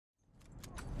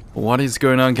What is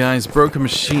going on, guys? Broken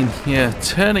Machine here.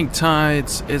 Turning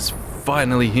Tides is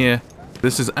finally here.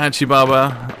 This is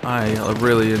Achibaba. I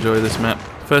really enjoy this map.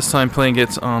 First time playing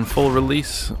it on full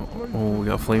release. Oh, we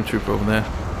got a flame trooper over there.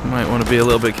 Might want to be a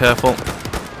little bit careful.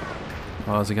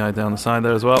 Oh, there's a guy down the side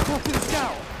there as well.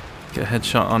 Get a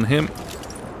headshot on him.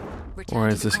 Where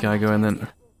is this guy going then?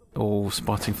 Oh,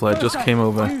 spotting flare just came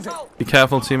over. Be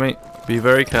careful, teammate. Be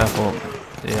very careful.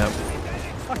 Yeah.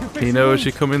 He knows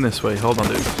you're coming this way. Hold on,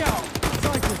 dude.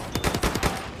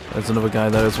 There's another guy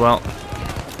there as well.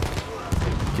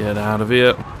 Get out of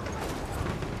here.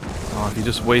 Oh, if you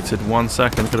just waited 1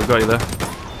 second, could have got you there.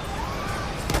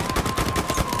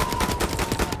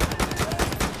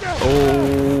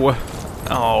 Oh.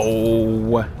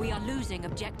 Oh. We are losing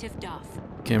objective Duff.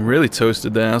 Getting really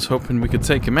toasted there. I was hoping we could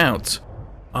take him out.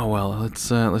 Oh well, let's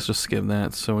just skip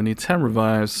that. So we need 10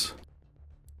 revives.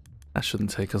 That shouldn't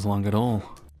take us long at all.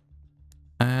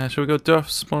 Should we go Duff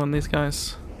spawn on these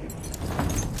guys?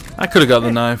 I could have got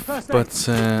the knife, but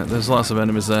there's lots of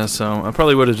enemies there, so I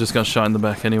probably would have just got shot in the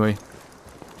back anyway.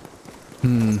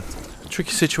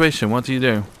 Tricky situation. What do you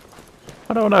do?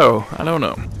 I don't know. I don't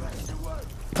know.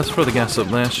 Let's throw the gas up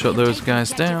there. Shut those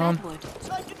guys down.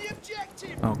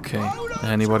 Okay.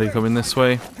 Anybody coming this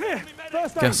way?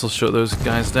 Guess I'll shut those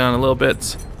guys down a little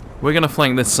bit. We're gonna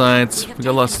flank this side. We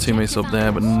got lots of teammates up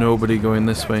there, but nobody going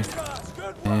this way.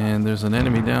 And there's an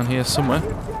enemy down here somewhere.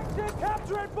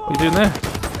 What are you doing there?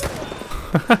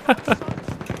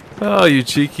 Oh, you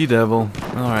cheeky devil.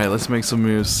 Alright, let's make some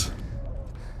moves.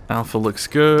 Alpha looks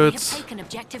good.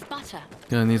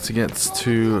 Gonna need to get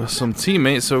to some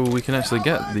teammates so we can actually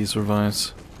get these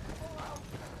revives.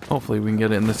 Hopefully we can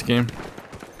get it in this game.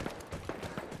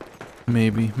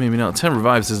 Maybe, maybe not. 10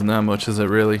 revives isn't that much, is it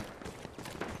really?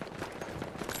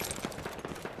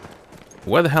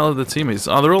 Where the hell are the teammates?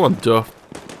 Oh, they're all on Duff.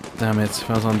 Damn it, if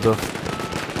I was on Duff.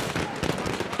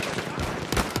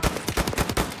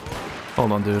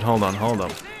 Hold on, dude. Hold on, hold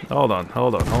on. Hold on,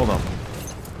 hold on, hold on.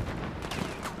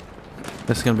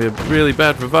 This is going to be a really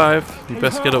bad revive. You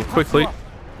best get up quickly.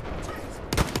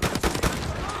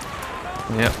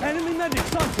 Yep.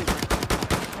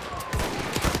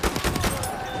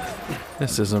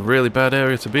 This is a really bad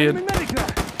area to be in.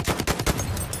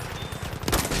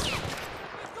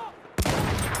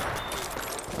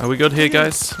 Are we good here,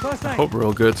 guys? I hope we're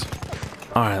all good.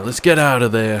 Alright, let's get out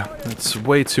of there. It's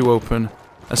way too open.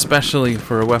 Especially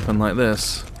for a weapon like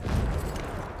this.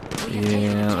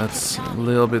 Yeah, that's a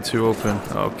little bit too open.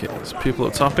 Okay, there's people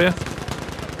up top here.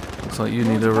 Looks like you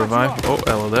need a revive. Oh,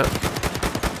 hello there.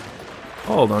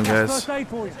 Hold on, guys.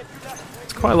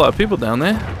 There's quite a lot of people down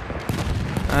there.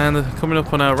 And they're coming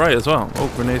up on our right as well.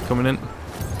 Oh, grenade coming in.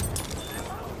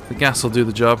 The gas will do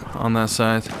the job on that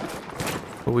side.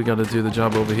 But we gotta do the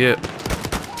job over here.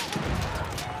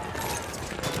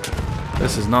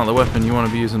 This is not the weapon you want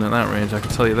to be using at that range, I can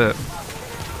tell you that.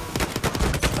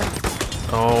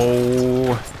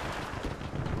 Oh.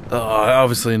 I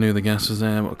obviously knew the gas was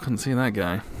there, but I couldn't see that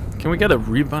guy. Can we get a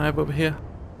revive over here?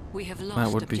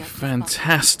 That would be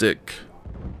fantastic.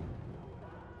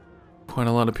 Quite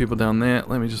a lot of people down there.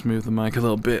 Let me just move the mic a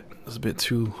little bit. It's a bit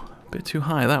too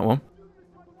high, that one.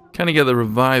 Can he get the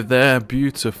revive there?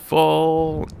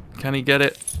 Beautiful. Can he get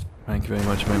it? Thank you very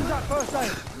much, man.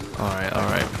 Alright,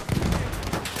 alright.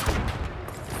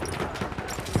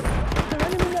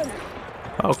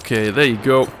 Okay, there you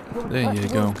go. There you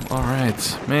go.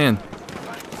 Alright, man.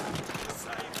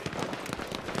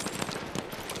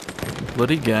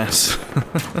 Bloody gas.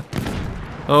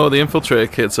 Oh, the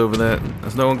infiltrator kit's over there.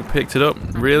 Has no one picked it up?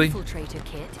 Really?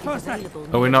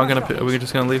 Are we not gonna? Are we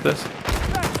just gonna leave this?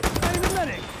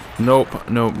 Nope.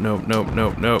 Nope. Nope. Nope.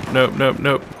 Nope. Nope. Nope. Nope.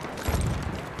 Nope.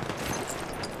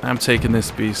 I'm taking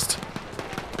this beast.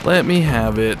 Let me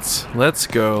have it. Let's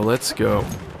go. Let's go.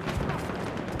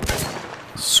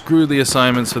 Screw the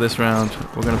assignments for this round.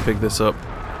 We're gonna pick this up.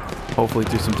 Hopefully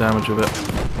do some damage with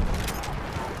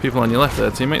it. People on your left there,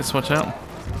 teammates. Watch out.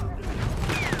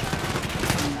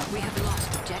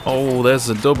 Oh, there's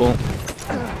a double.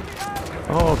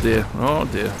 Oh dear. Oh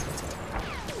dear.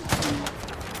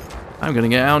 I'm gonna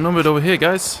get outnumbered over here,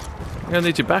 guys. I'm gonna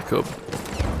need your backup.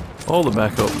 All the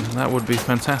backup. That would be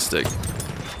fantastic.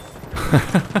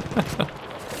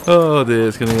 Oh dear,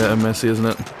 it's gonna get messy, isn't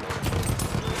it?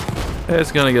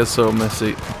 It's gonna get so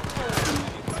messy.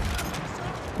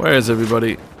 Where is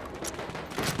everybody?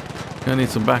 Gonna need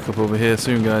some backup over here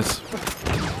soon, guys.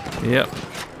 Yep.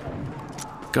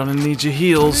 Gonna need your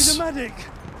heals.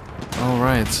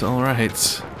 Alright,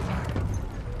 alright.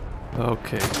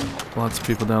 Okay. Lots of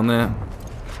people down there.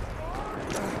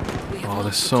 Oh,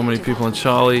 there's so many people on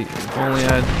Charlie. If only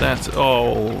I had that.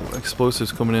 Oh,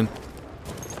 explosives coming in.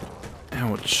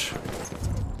 Ouch.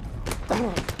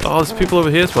 Oh, there's people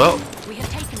over here as well. We have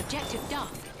taken objective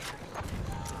Duff.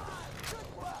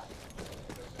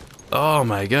 Oh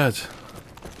my god.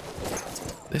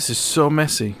 This is so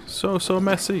messy. So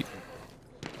messy.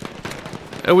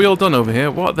 Are we all done over here?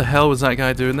 What the hell was that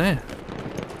guy doing there?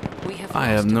 I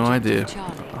have no idea.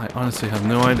 I honestly have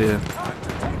no idea.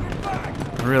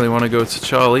 I really want to go to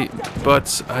Charlie,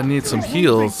 but I need some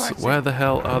heals. Where the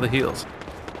hell are the heals?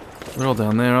 They're all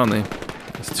down there, aren't they?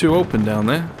 There's two open down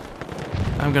there.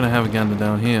 I'm gonna have a gander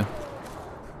down here.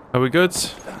 Are we good?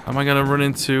 Am I gonna run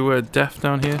into death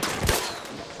down here?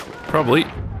 Probably.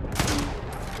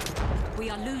 We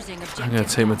are losing objective. I'm gonna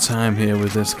take my time here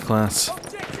with this class.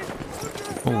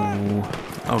 Oh,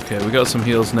 okay, we got some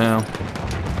heals now.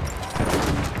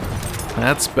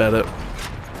 That's better.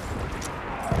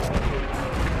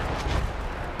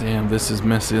 Damn, this is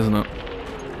messy, isn't it?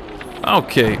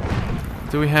 Okay.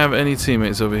 Do we have any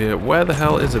teammates over here? Where the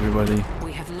hell is everybody?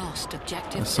 We have lost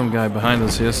objective. There's some guy behind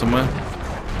us here somewhere.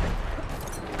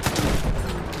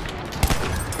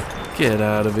 Get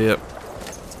out of here.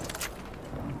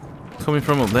 Coming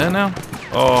from up there now?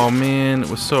 Oh man,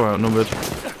 we're so outnumbered.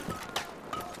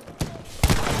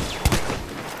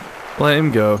 Let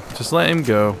him go. Just let him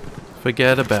go.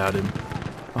 Forget about him.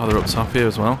 Oh, they're up top here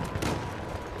as well.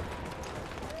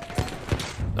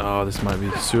 Oh, this might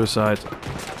be suicide.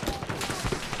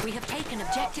 We have taken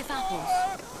objective apples.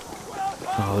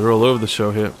 Oh, they're all over the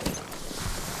show here.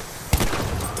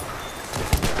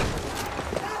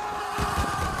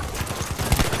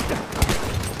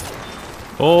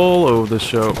 All over the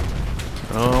show.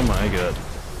 Oh my god.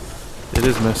 It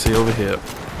is messy over here.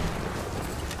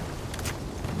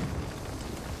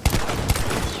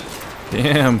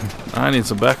 Damn, I need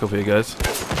some backup here, guys.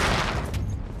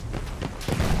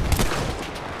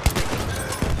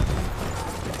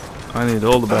 I need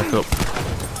all the backup.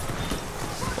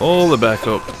 All the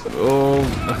backup. All.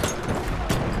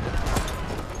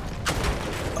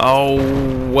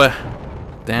 Oh,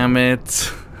 damn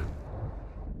it.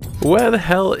 Where the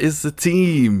hell is the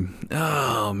team?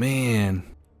 Oh, man.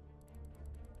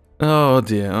 Oh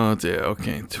dear, oh dear.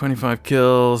 Okay, 25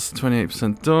 kills,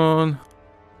 28% done.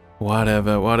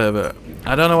 Whatever, whatever.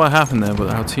 I don't know what happened there, but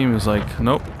our team is like,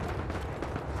 nope.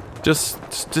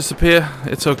 Just disappear.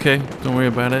 It's okay. Don't worry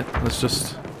about it. Let's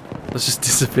just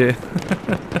disappear.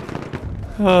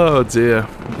 Oh dear.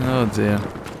 Oh dear.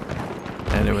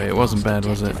 Anyway, it wasn't bad,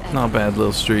 was it? Not a bad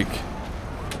little streak.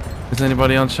 Is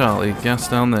anybody on Charlie? Gas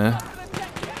down there.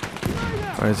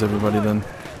 Where is everybody then?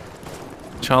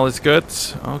 Charlie's good?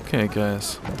 Okay,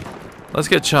 guys. Let's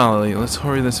get Charlie. Let's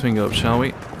hurry this thing up, shall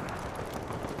we?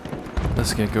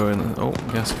 Let's get going. Oh,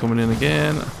 gas coming in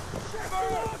again.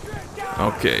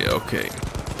 Okay, okay.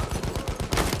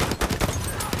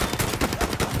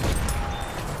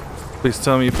 Please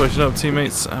tell me you're pushing up,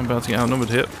 teammates. I'm about to get outnumbered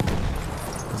here.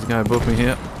 There's a guy above me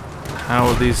here. How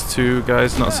are these two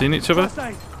guys not seeing each other?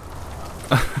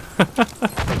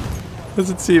 There's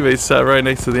a teammate sat right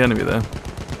next to the enemy there.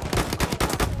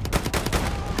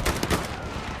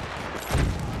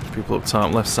 People up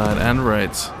top, left side and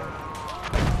right.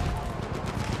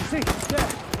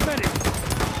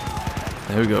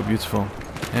 There we go, beautiful.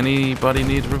 Anybody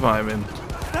need reviving?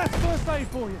 That's first aid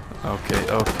for you. Okay,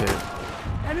 okay.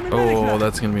 Oh,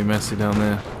 that's gonna be messy down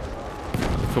there.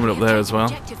 They're coming up there as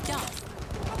well.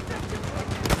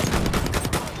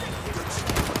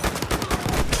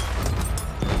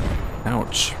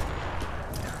 Ouch.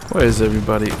 Where is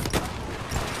everybody?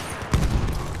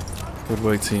 Good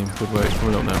work, team. Good work.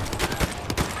 Coming up now.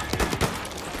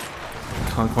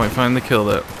 Can't quite find the kill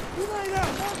there.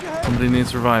 Somebody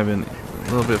needs reviving.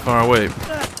 A little bit far away.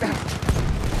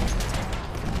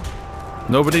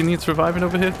 Nobody needs reviving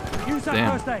over here?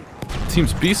 Damn.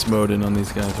 Team's beast moding on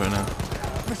these guys right now.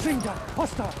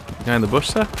 Guy in the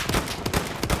bush there?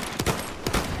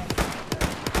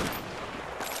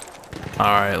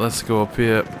 Alright, let's go up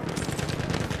here.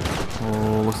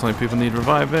 Oh, looks like people need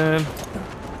reviving.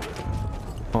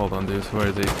 Hold on, dude. Where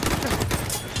is he?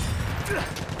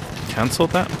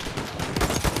 Cancelled that?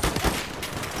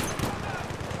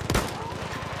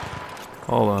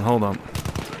 Hold on, hold on.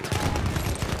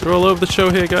 They're all over the show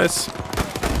here, guys.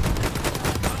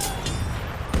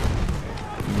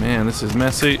 Man, this is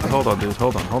messy. Hold on, dude.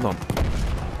 Hold on, hold on.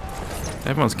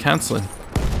 Everyone's cancelling.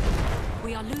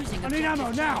 We are losing. I need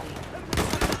ammo now.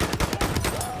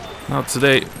 Not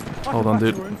today. Hold on,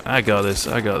 dude. I got this.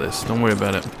 I got this. Don't worry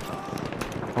about it.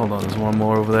 Hold on, there's one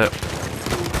more over there.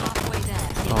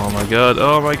 Oh my god.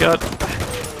 Oh my god.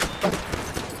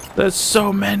 There's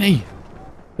so many.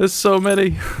 There's so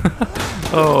many.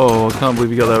 Oh, I can't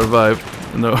believe you got that revive.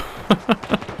 No.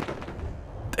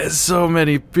 There's so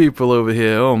many people over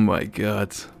here. Oh my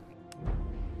god.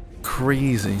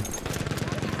 Crazy.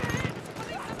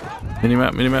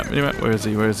 Minimap, minimap, minimap. Where is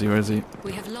he? Where is he? Where is he?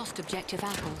 We have lost objective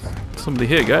apples. Somebody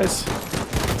here, guys.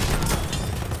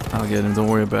 I'll get him. Don't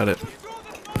worry about it.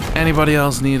 Anybody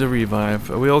else need a revive?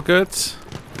 Are we all good?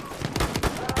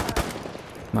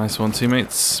 Nice one,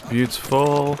 teammates.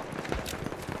 Beautiful.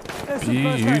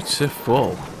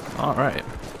 Beautiful. Alright.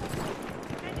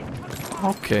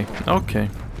 Okay, okay.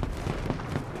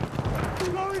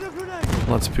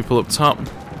 Lots of people up top.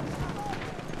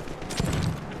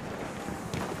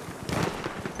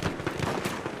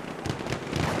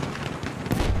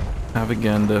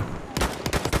 Avaganda.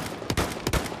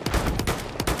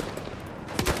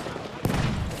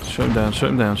 Shut him down, shut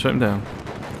him down, shut him down.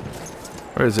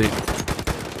 Where is he?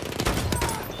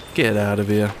 Get out of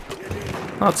here.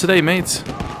 Not today, mate.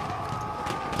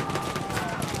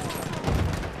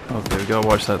 Okay, we gotta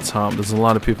watch that top. There's a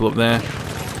lot of people up there.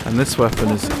 And this weapon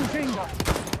is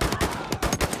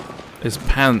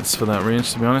pants for that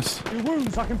range, to be honest. Your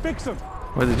wounds, I can fix them.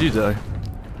 Where did you die?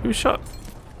 Who shot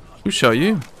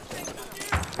you?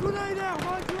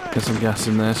 Get some gas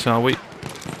in there, shall we?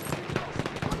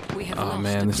 Oh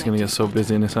man, this is gonna get so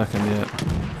busy in a second, yeah.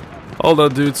 Hold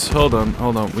on, dudes, hold on,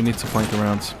 hold on. We need to flank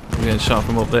around. We're getting shot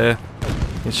from up there.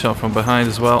 Getting shot from behind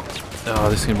as well. Oh,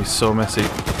 this is gonna be so messy.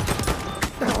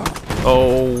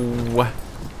 Oh,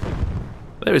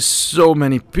 there is so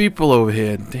many people over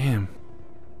here. Damn.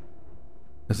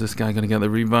 Is this guy gonna get the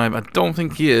revive? I don't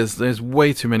think he is. There's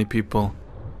way too many people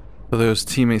for those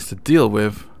teammates to deal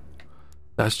with.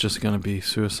 That's just gonna be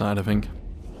suicide, I think.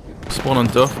 Spawn on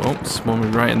Duff. Oh, spawn me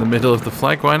right in the middle of the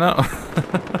flag. Why not?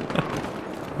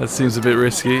 That seems a bit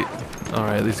risky.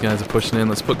 Alright, these guys are pushing in.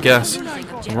 Let's put gas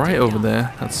right over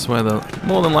there. That's where they're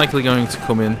more than likely going to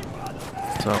come in.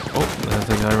 So, oh, there's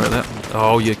a guy right there.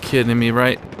 Oh, you're kidding me,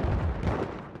 right?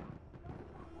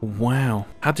 Wow.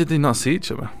 How did they not see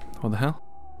each other? What the hell?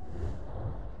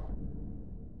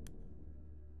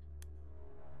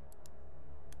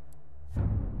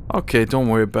 Okay, don't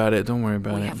worry about it. Don't worry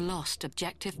about We it. have lost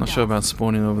objective. Not sure about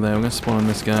spawning over there. I'm going to spawn on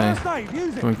this guy.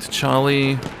 Going to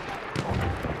Charlie.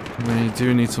 We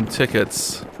do need some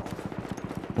tickets.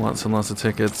 Lots and lots of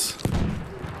tickets.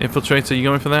 Infiltrator, you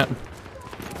going for that?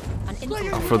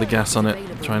 I'll throw the gas on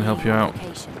it. Try and help you out.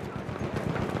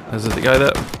 There's the guy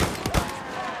there.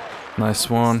 Nice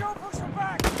one.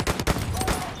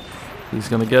 He's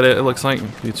going to get it, it looks like.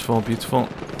 Beautiful, beautiful.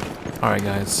 Alright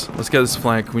guys, let's get this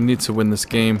flag. We need to win this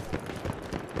game.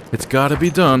 It's gotta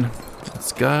be done.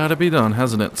 It's gotta be done,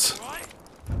 hasn't it?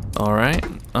 Alright,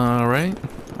 alright.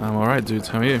 I'm alright, dudes.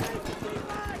 How are you?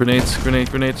 Grenades,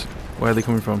 grenade, grenade. Where are they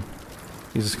coming from?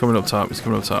 He's just coming up top. He's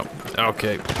coming up top.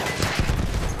 Okay.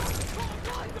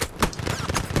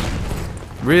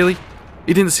 Really?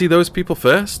 You didn't see those people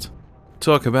first?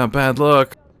 Talk about bad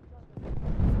luck.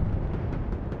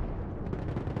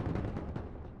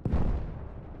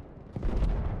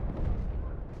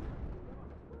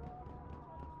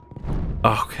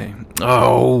 Okay.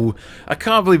 Oh, I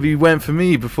can't believe he went for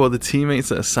me before the teammates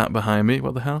that are sat behind me.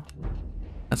 What the hell?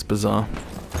 That's bizarre.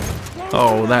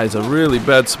 Oh, that is a really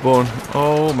bad spawn.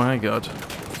 Oh my god.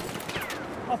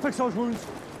 I'll fix those wounds.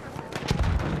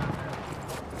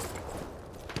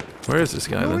 Where is this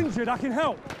guy You're then? injured, I can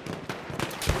help.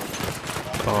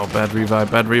 Oh, bad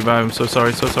revive, bad revive. I'm so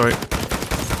sorry, so sorry.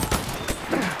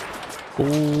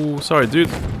 Oh, sorry, dude.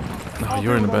 Oh,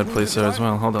 you're in a bad place there as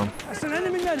well. Hold on. That's an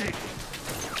enemy medic.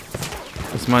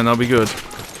 This might not be good.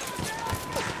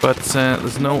 But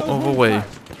there's no other way.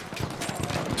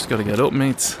 Just gotta get up,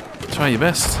 mate. Try your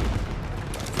best.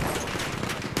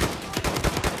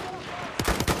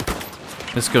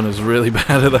 This gun is really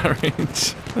bad at that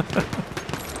range.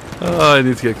 Oh, I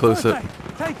need to get closer.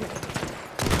 Take it.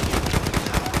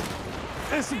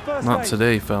 There's some first Not aid.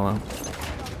 today, fella.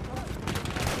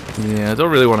 Yeah, I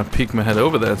don't really want to peek my head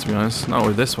over there, to be honest. Not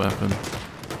with this weapon.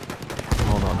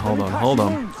 Hold on, hold on, hold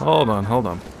on. Hold on, hold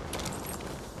on.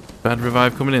 Bad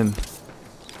revive coming in.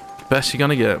 Best you're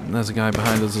gonna get. There's a guy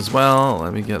behind us as well.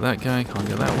 Let me get that guy. Can't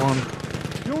get that one.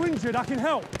 You're injured, I can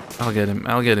help. I'll get him.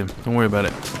 I'll get him. Don't worry about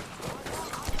it.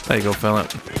 There you go, fella.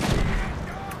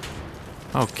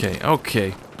 Okay,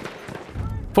 okay.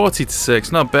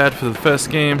 40-6. Not bad for the first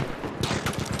game.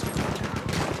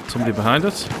 Somebody behind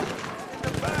us?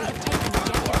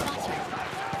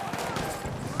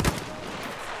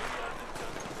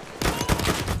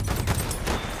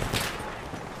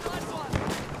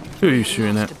 Who are you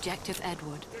shooting at? Objective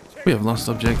Edward. We have lost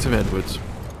objective Edwards.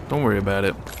 Don't worry about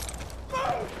it.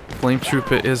 Flame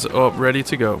Trooper is up, ready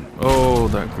to go. Oh,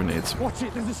 that grenades. Watch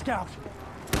it, there's a scout.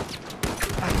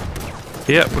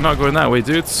 Yep, we're not going that way,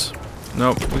 dudes.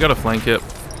 Nope, we gotta flank it.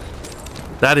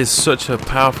 That is such a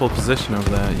powerful position over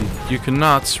there. You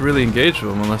cannot really engage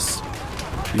with them unless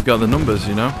you've got the numbers,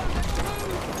 you know?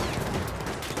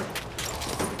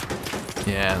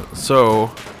 Yeah,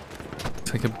 so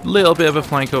take a little bit of a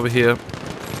flank over here.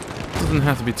 Doesn't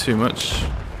have to be too much.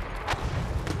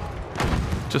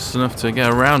 Just enough to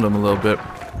get around them a little bit.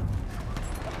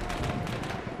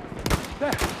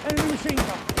 There, enemy machine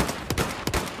gun.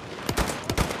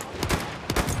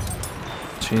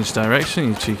 Change direction,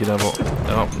 you cheeky devil.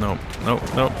 Oh, no, no,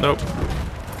 no, no.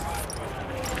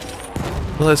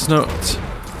 Let's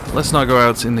not go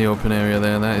out in the open area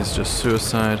there. That is just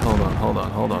suicide. Hold on, hold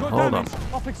on, hold on, hold on.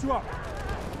 I'll fix you up.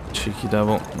 Cheeky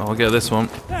devil. I'll get this one.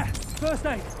 There, first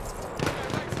aid.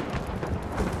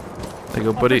 There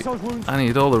you go, buddy. I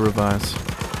need all the revives.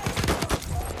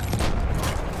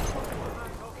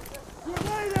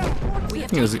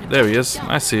 There he is.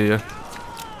 I see you.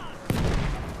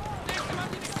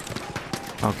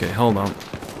 Okay, hold on.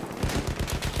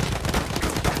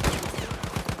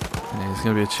 Yeah, he's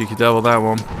gonna be a cheeky devil, that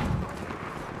one.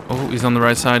 Oh, he's on the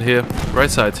right side here. Right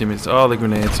side, teammates. Oh, the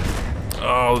grenades.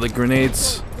 Oh, the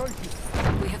grenades.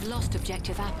 We have lost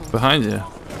objective apples. Behind you.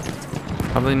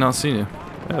 Have they not seen you?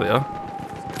 There they are.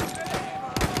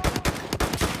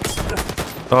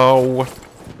 Oh.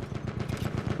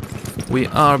 We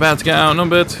are about to get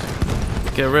outnumbered.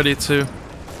 Get ready to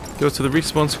go to the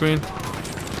respawn screen.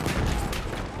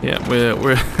 Yeah, we're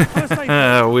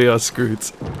we are screwed.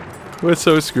 We're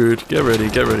so screwed. Get ready,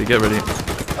 get ready, get ready.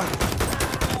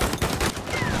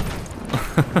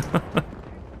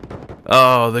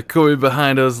 Oh, they're coming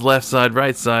behind us, left side,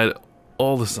 right side,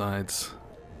 all the sides.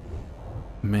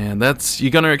 Man,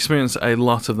 you're gonna experience a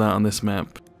lot of that on this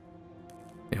map.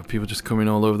 You know, people just coming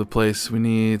all over the place. We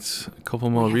need a couple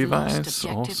more revives.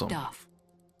 Awesome.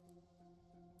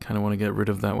 Kind of want to get rid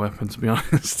of that weapon, to be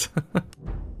honest.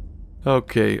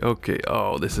 Okay, okay.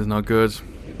 Oh, this is not good.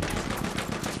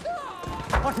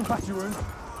 I can patch your wound.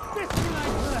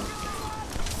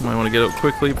 Might want to get up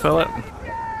quickly, fella.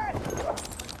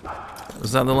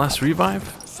 Was that the last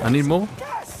revive? I need more.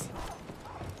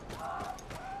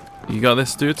 You got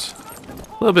this, dudes?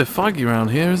 A little bit foggy around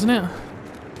here, isn't it?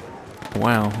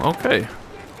 Wow, okay.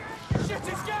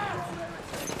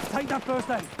 Take that first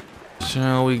aid.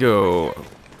 Shall we go?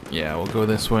 Yeah, we'll go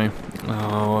this way.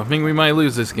 Oh, I think we might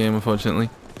lose this game, unfortunately.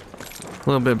 A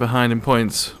little bit behind in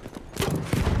points.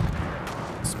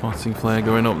 Spotting flare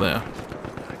going up there.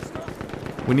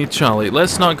 We need Charlie.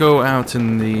 Let's not go out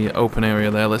in the open area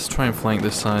there. Let's try and flank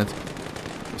this side.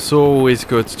 It's always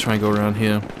good to try and go around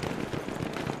here.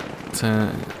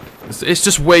 It's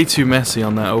just way too messy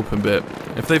on that open bit.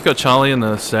 If they've got Charlie and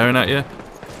they're staring at you,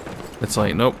 it's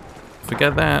like, nope,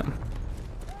 forget that.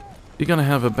 You're gonna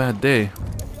have a bad day.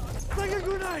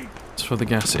 Let's throw the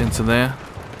gas into there.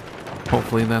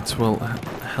 Hopefully that will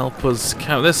help us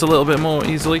count this a little bit more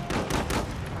easily.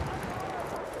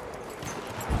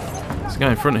 There's a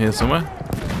guy in front here somewhere.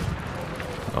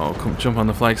 Oh, come jump on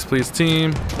the flags, please,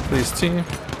 team. Please, team.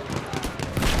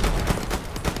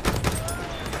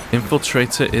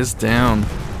 Infiltrator is down.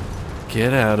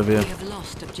 Get out of here. We have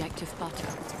lost objective butter.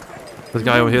 There's a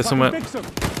guy over here somewhere.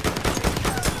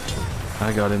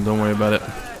 I got him, don't worry about it.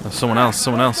 There's someone else,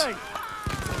 someone else.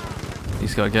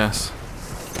 He's got gas.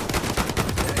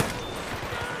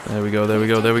 There we go, there we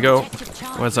go, there we go.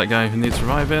 Where's that guy who needs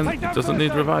reviving? Doesn't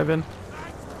need reviving.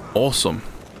 Awesome.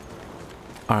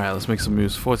 Alright, let's make some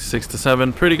moves.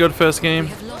 46-7. Pretty good first game.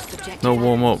 No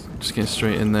warm up, just getting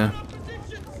straight in there.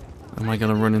 Am I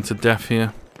gonna run into death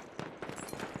here?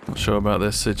 Not sure about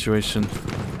this situation.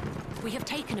 We have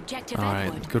taken objective.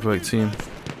 Alright, good work, team.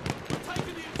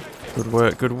 Good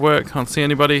work, good work. Can't see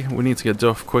anybody. We need to get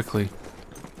Duff quickly.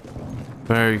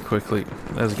 Very quickly.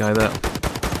 There's a guy there.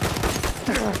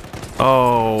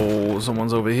 Oh,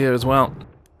 someone's over here as well.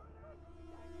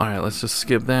 Alright, let's just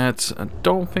skip that. I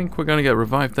don't think we're gonna get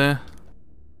revived there.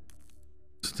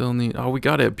 Still need... Oh, we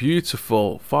got it.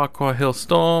 Beautiful. Farquhar Hill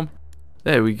Storm.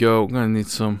 There we go. I'm gonna need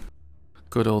some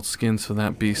good old skins for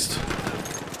that beast.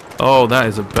 Oh, that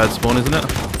is a bad spawn, isn't it?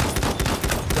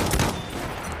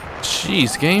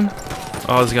 Jeez, game.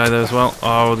 Oh, there's a guy there as well.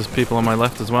 Oh, there's people on my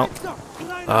left as well.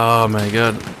 Oh my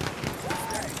god.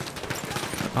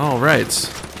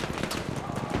 Alright.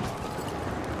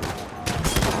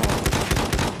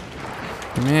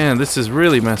 Man, this is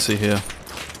really messy here.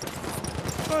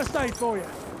 First aid for you.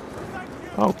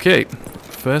 Okay.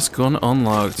 First gun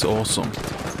unlocked. Awesome.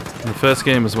 The first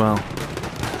game as well.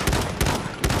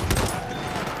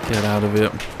 Get out of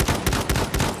here.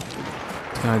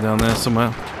 Guy down there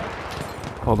somewhere.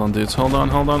 Hold on, dudes. Hold on,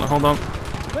 hold on, hold on.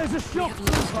 There's a shot.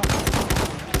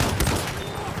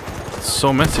 It's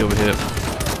so messy over here.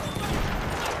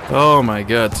 Oh my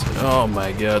god. Oh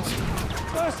my god.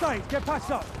 First aid, get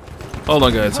patched up. Hold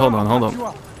on, guys. Hold on, hold Patch you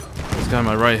on. up. This guy on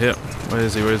my right here. Where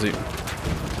is he? Where is he?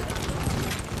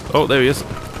 Oh, there he is.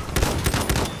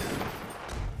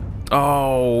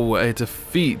 Oh, a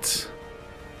defeat.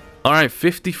 Alright,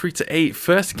 53-8.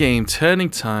 First game, turning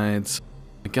tides.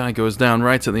 The guy goes down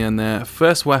right at the end there.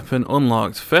 First weapon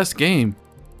unlocked. First game.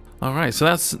 Alright, so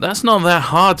that's not that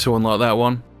hard to unlock that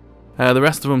one. The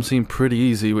rest of them seem pretty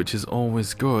easy, which is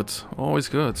always good. Always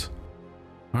good.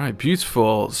 Alright,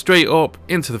 beautiful. Straight up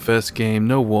into the first game.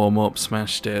 No warm-up.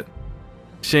 Smashed it.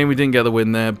 Shame we didn't get the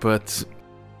win there, but...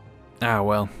 ah,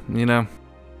 well, you know.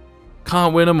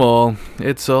 Can't win them all.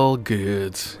 It's all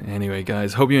good. Anyway,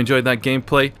 guys, hope you enjoyed that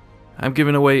gameplay. I'm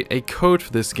giving away a code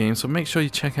for this game, so make sure you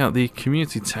check out the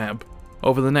community tab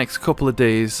over the next couple of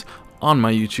days on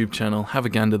my YouTube channel. Have a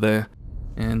gander there.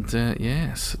 And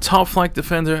yes, top flag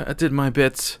defender, I did my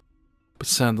bit, but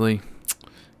sadly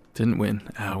didn't win.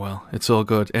 Ah well, it's all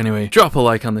good. Anyway, drop a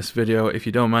like on this video if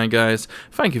you don't mind, guys.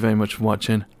 Thank you very much for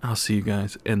watching. I'll see you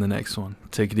guys in the next one.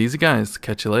 Take it easy, guys.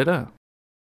 Catch you later.